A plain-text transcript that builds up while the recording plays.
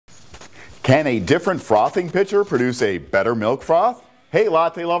Can a different frothing pitcher produce a better milk froth? Hey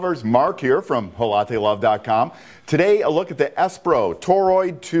latte lovers, Marc here from LatteLove.com. Today a look at the Espro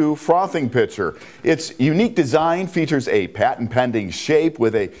Toroid 2 frothing pitcher. Its unique design features a patent-pending shape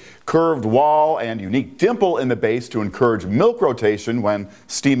with a curved wall and unique dimple in the base to encourage milk rotation when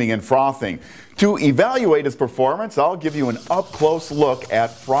steaming and frothing. To evaluate its performance, I'll give you an up-close look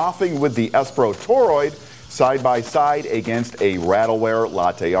at frothing with the Espro Toroid side by side against a Rattleware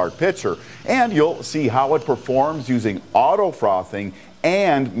Latte Art Pitcher. And you'll see how it performs using auto-frothing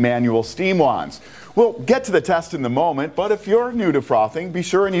and manual steam wands. We'll get to the test in a moment, but if you're new to frothing, be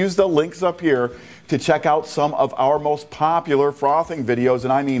sure and use the links up here to check out some of our most popular frothing videos,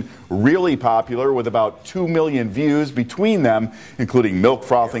 and I mean really popular, with about 2 million views between them, including milk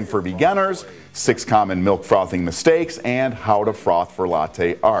frothing for beginners, 6 common milk frothing mistakes, and how to froth for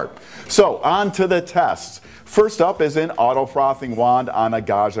latte art. So on to the tests. First up is an auto-frothing wand on a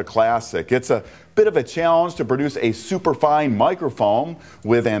Gaggia Classic. It's a bit of a challenge to produce a superfine microfoam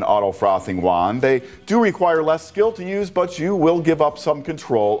with an auto-frothing wand. They do require less skill to use, but you will give up some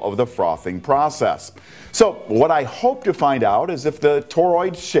control of the frothing process. So what I hope to find out is if the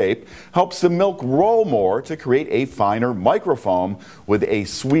toroid shape helps the milk roll more to create a finer microfoam with a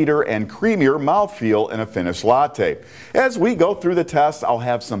sweeter and creamier mouthfeel in a finished latte. As we go through the test, I'll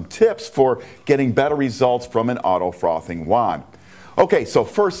have some tips for getting better results from an auto-frothing wand. Okay, so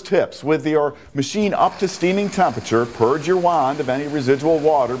first tips. With your machine up to steaming temperature, purge your wand of any residual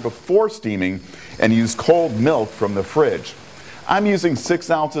water before steaming and use cold milk from the fridge. I'm using 6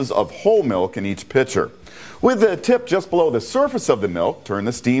 ounces of whole milk in each pitcher. With the tip just below the surface of the milk, turn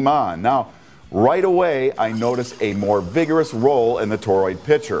the steam on. Now, right away, I notice a more vigorous roll in the toroid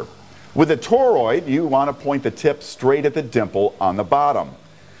pitcher. With the toroid, you want to point the tip straight at the dimple on the bottom.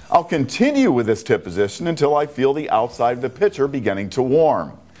 I'll continue with this tip position until I feel the outside of the pitcher beginning to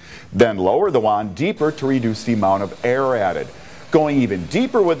warm. Then lower the wand deeper to reduce the amount of air added. Going even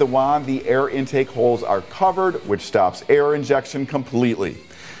deeper with the wand, the air intake holes are covered, which stops air injection completely.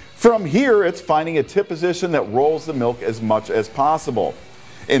 From here, it's finding a tip position that rolls the milk as much as possible.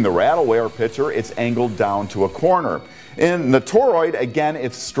 In the Rattleware pitcher, it's angled down to a corner. In the toroid, again,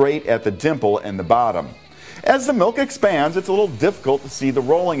 it's straight at the dimple in the bottom. As the milk expands, it's a little difficult to see the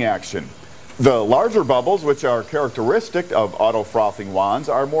rolling action. The larger bubbles, which are characteristic of auto-frothing wands,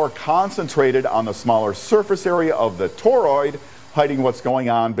 are more concentrated on the smaller surface area of the toroid, hiding what's going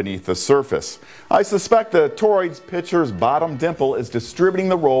on beneath the surface. I suspect the toroid's pitcher's bottom dimple is distributing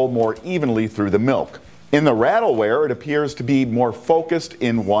the roll more evenly through the milk. In the Rattleware, it appears to be more focused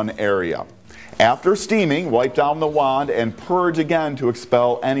in one area. After steaming, wipe down the wand and purge again to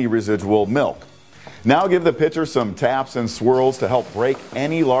expel any residual milk. Now give the pitcher some taps and swirls to help break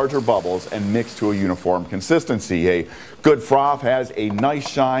any larger bubbles and mix to a uniform consistency. A good froth has a nice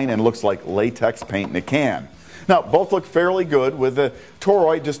shine and looks like latex paint in a can. Now, both look fairly good, with the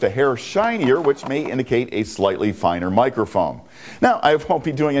toroid just a hair shinier, which may indicate a slightly finer microfoam. Now, I won't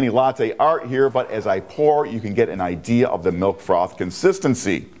be doing any latte art here, but as I pour, you can get an idea of the milk froth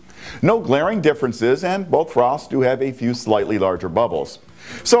consistency. No glaring differences, and both froths do have a few slightly larger bubbles.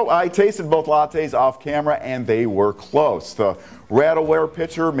 So I tasted both lattes off camera and they were close. The Rattleware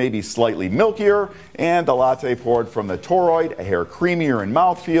pitcher may be slightly milkier, and the latte poured from the toroid a hair creamier in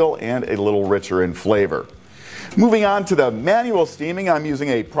mouthfeel and a little richer in flavor. Moving on to the manual steaming, I'm using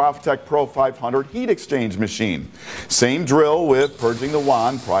a Profitec Pro 500 heat exchange machine. Same drill with purging the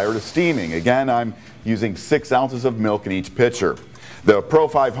wand prior to steaming. Again, I'm using 6 ounces of milk in each pitcher. The Pro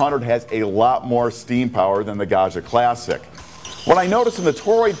 500 has a lot more steam power than the Gaggia Classic. What I notice in the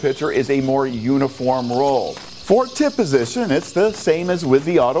toroid pitcher is a more uniform roll. For tip position, it's the same as with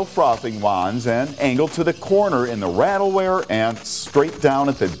the auto-frothing wands, and angled to the corner in the Rattleware and straight down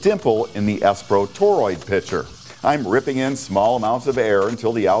at the dimple in the Espro Toroid pitcher. I'm ripping in small amounts of air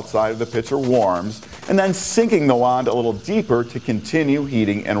until the outside of the pitcher warms, and then sinking the wand a little deeper to continue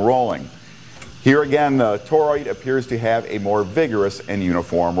heating and rolling. Here again, the toroid appears to have a more vigorous and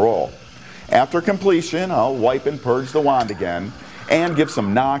uniform roll. After completion, I'll wipe and purge the wand again and give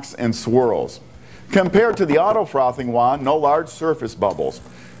some knocks and swirls. Compared to the auto-frothing wand, no large surface bubbles.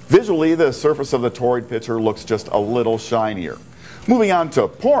 Visually, the surface of the toroid pitcher looks just a little shinier. Moving on to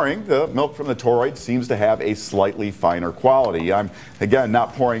pouring, the milk from the toroid seems to have a slightly finer quality. I'm, again,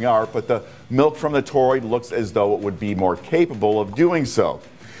 not pouring art, but the milk from the toroid looks as though it would be more capable of doing so.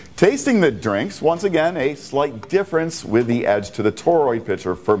 Tasting the drinks, once again, a slight difference with the edge to the toroid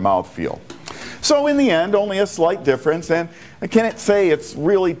pitcher for mouthfeel. So in the end, only a slight difference, and I can't say it's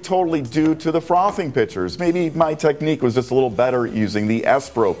really totally due to the frothing pitchers. Maybe my technique was just a little better using the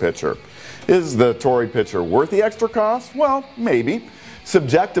Espro pitcher. Is the toroid pitcher worth the extra cost? Well, maybe.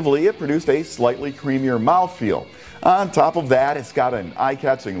 Subjectively, it produced a slightly creamier mouthfeel. On top of that, it's got an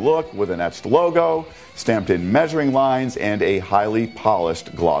eye-catching look with an etched logo, stamped-in measuring lines, and a highly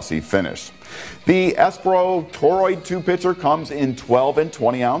polished, glossy finish. The Espro Toroid 2 pitcher comes in 12 and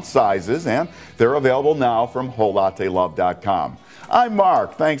 20-ounce sizes, and they're available now from holattelove.com. I'm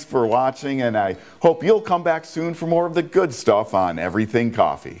Mark. Thanks for watching, and I hope you'll come back soon for more of the good stuff on everything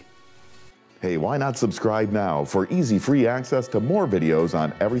coffee. Hey, why not subscribe now for easy free access to more videos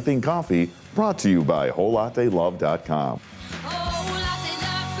on everything coffee, brought to you by holattelove.com.